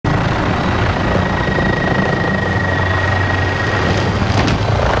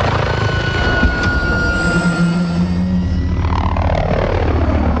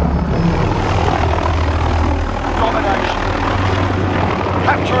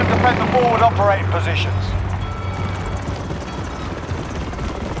and defend the forward operating positions.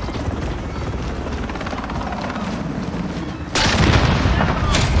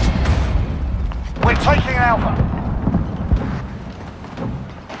 We're taking Alpha.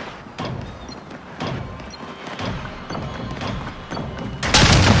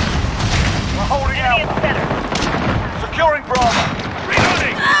 We're holding Enemy Alpha. in center. Securing Bravo.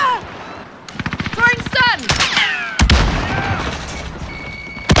 Reloading! Throwing stun!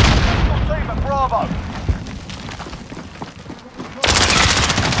 Hostile team at Bravo.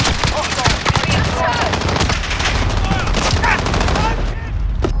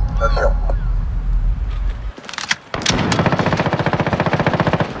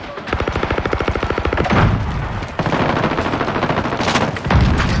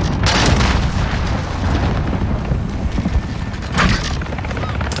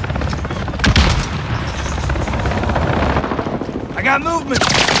 I got movement!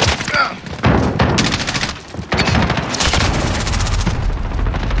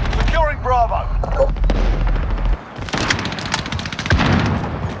 Securing Bravo.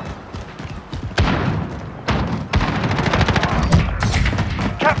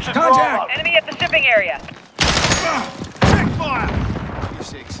 Captured Contact. Bravo. Enemy at the shipping area. Check fire!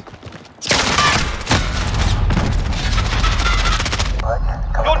 U6.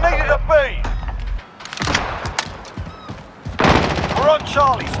 You're needed at B. We're on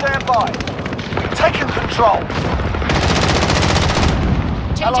Charlie, stand by. We've taken control.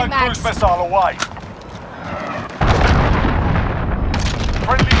 Allied cruise missile away.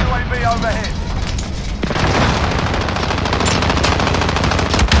 Friendly UAV overhead.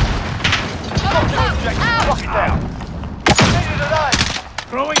 Objective, lock it down. Needed at A.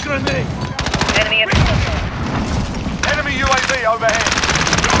 Throwing grenade! Enemy in the Enemy UAV overhead.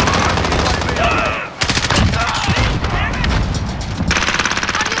 UAV overhead.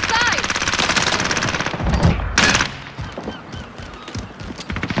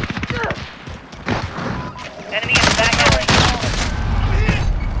 Enemy in the back alley.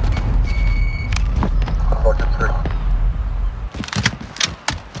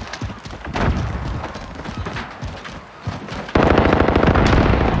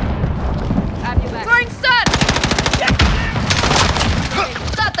 Throwing stun!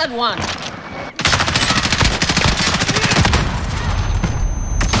 Got that one.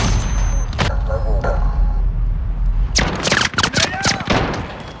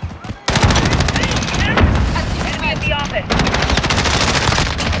 Enemy at the office.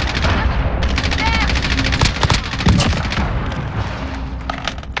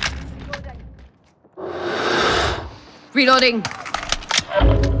 Reloading.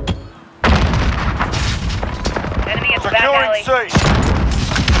 Enemy at the back alley. Securing C.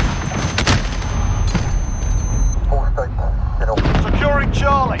 Securing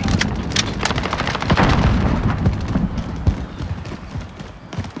Charlie.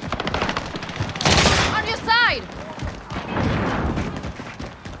 On your side.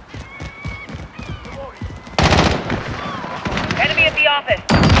 Enemy at the office.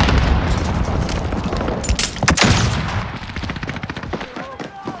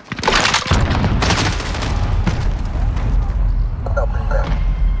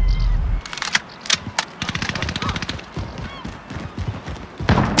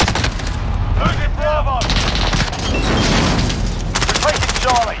 Losing Bravo. We're taking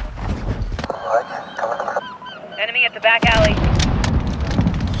Charlie. Enemy at the back alley.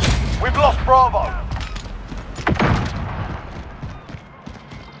 We've lost Bravo.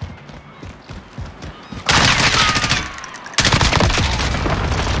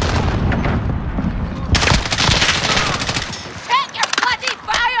 Take your bloody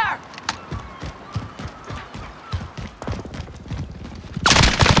fire!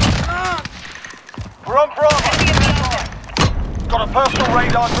 We're on Bravo. Enemy at the office. Got a personal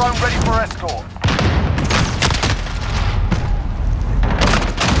radar drone ready for escort.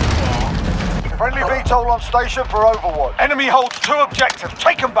 Friendly VTOL on station for overwatch. Enemy holds 2 objectives.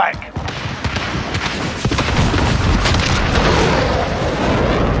 Take them back.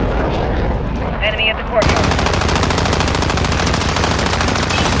 Enemy at the courtyard.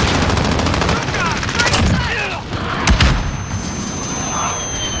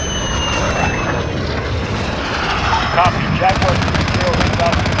 Copy. Jaguar 3-0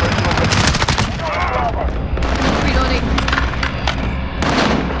 inbound to the original. Bravo. Reloading.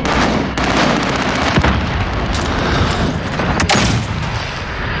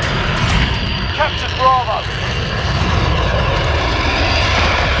 Captured Bravo.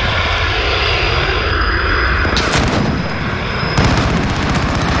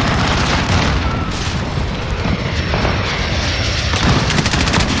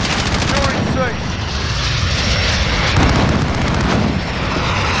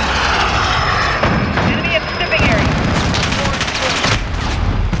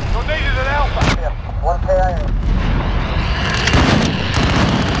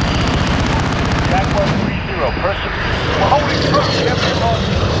 We're holding true. We have the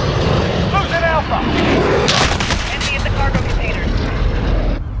advantage. Losing Alpha. Enemy at the cargo containers.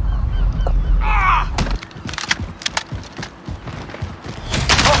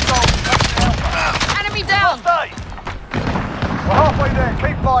 Hostiles taking Alpha. Enemy down! Stay. We're halfway there.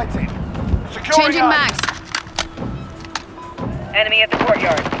 Keep fighting. Securing Changing A. mags. Enemy at the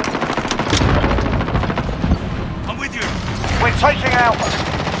courtyard. I'm with you. We're taking Alpha.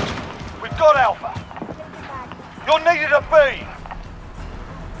 We've got Alpha. You're needed at B.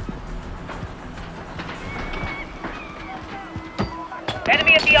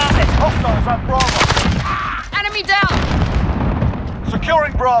 Enemy at the office. Hostiles at Bravo. Enemy down!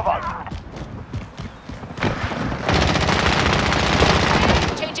 Securing Bravo.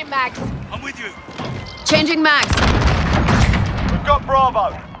 Changing mags. I'm with you. Changing mags. We've got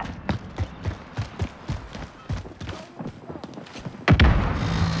Bravo.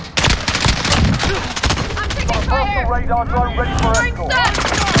 I'm taking Got a fire! personal radar drone ready for Throwing escort.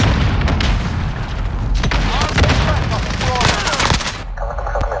 stun!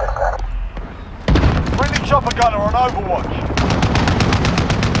 Friendly chopper gunner on Overwatch.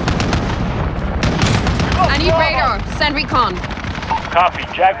 We've lost I need Bravo. radar. Send recon. Copy.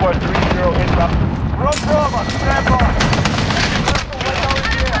 Jaguar 3-0 in route. We're on Bravo. Stand by. Personal radar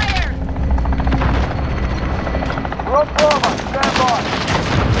in the air. We're on Bravo. Stand by.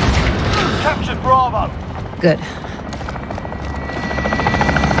 Captured Bravo. Good.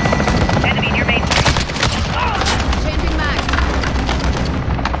 Enemy near main. Changing mags.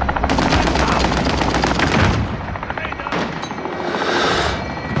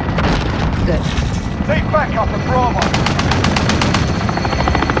 Good. Need backup at Bravo.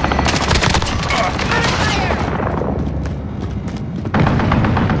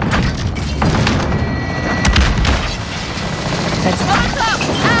 That's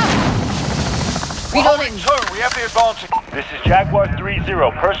Reloading. Two. We have the advantage. This is Jaguar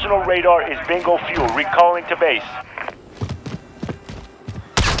 3-0. Personal radar is bingo fuel. Recalling to base.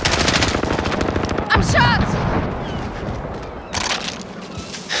 I'm shot!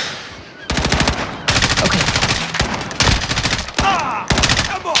 Okay.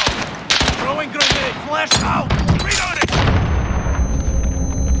 Come on. Throwing grenade. Flash out. Reload it.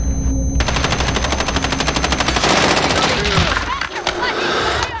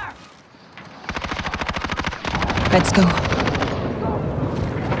 Let's go.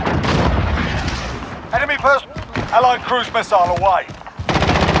 Enemy person. Allied cruise missile away.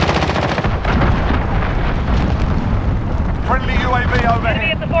 Friendly UAV Enemy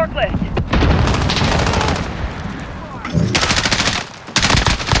overhead. at the forklift.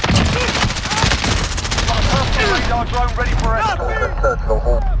 Got a personal radar drone ready for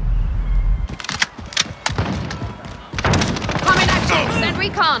escort. Come in action. Send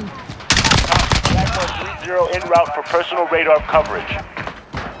recon. Jaguar 3-0 en route for personal radar coverage.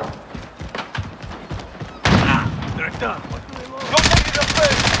 They're done. You're needed at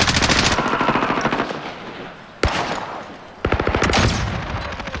B.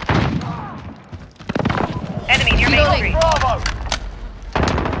 Enemy near main Reloading. street. Bravo.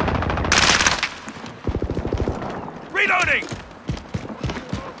 Reloading.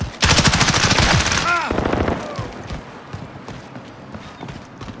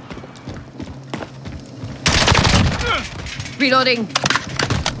 Reloading.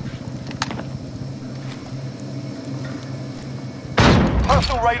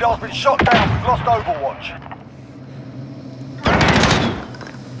 Personal radar's been shot down. We've lost Overwatch.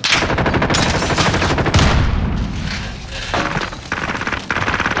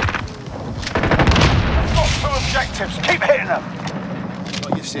 We've got two objectives. Keep hitting them.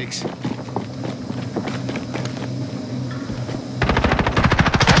 Oh, you six.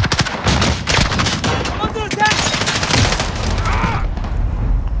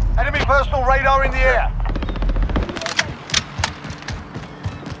 Enemy personal radar in the air.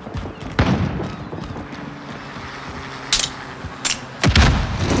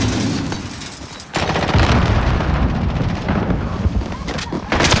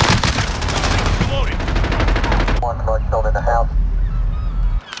 Loading. One commercial in the house.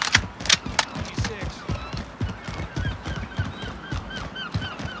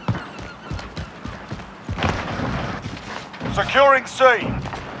 Securing C.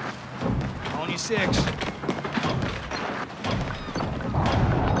 Only 6.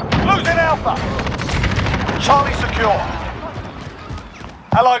 Losing Alpha. Charlie secure.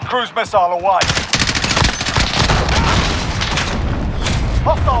 Allied cruise missile away.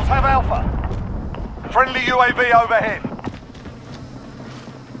 Hostiles have Alpha. Friendly UAV overhead.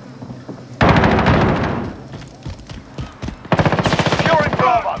 Securing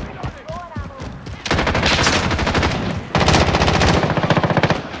Bravo.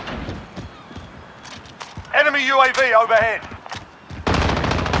 UAV overhead.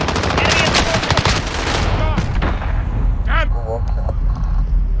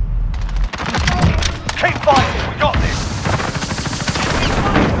 Keep fighting, we got this.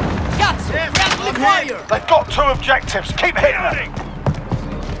 Friendly fire! They've got 2 objectives, keep hitting them.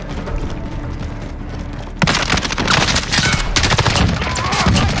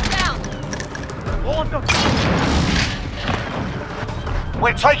 Down.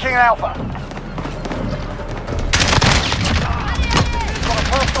 We're taking Alpha. Got a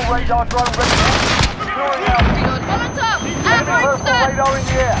personal radar drone ready. Securing Alpha. Reload. Molotov. Enemy Ammo personal set. radar in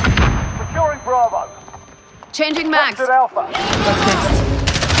the air. Securing Bravo. Changing mags. Captured Alpha.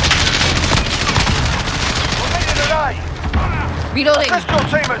 We're meeting today. Reloading. Assist your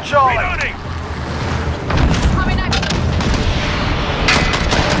team at Charlie. Reloading! Coming action.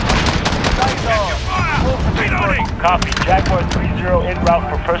 Days on. Fire! Reloading! Copy. Jaguar 3-0 en route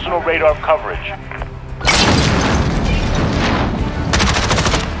for personal radar coverage.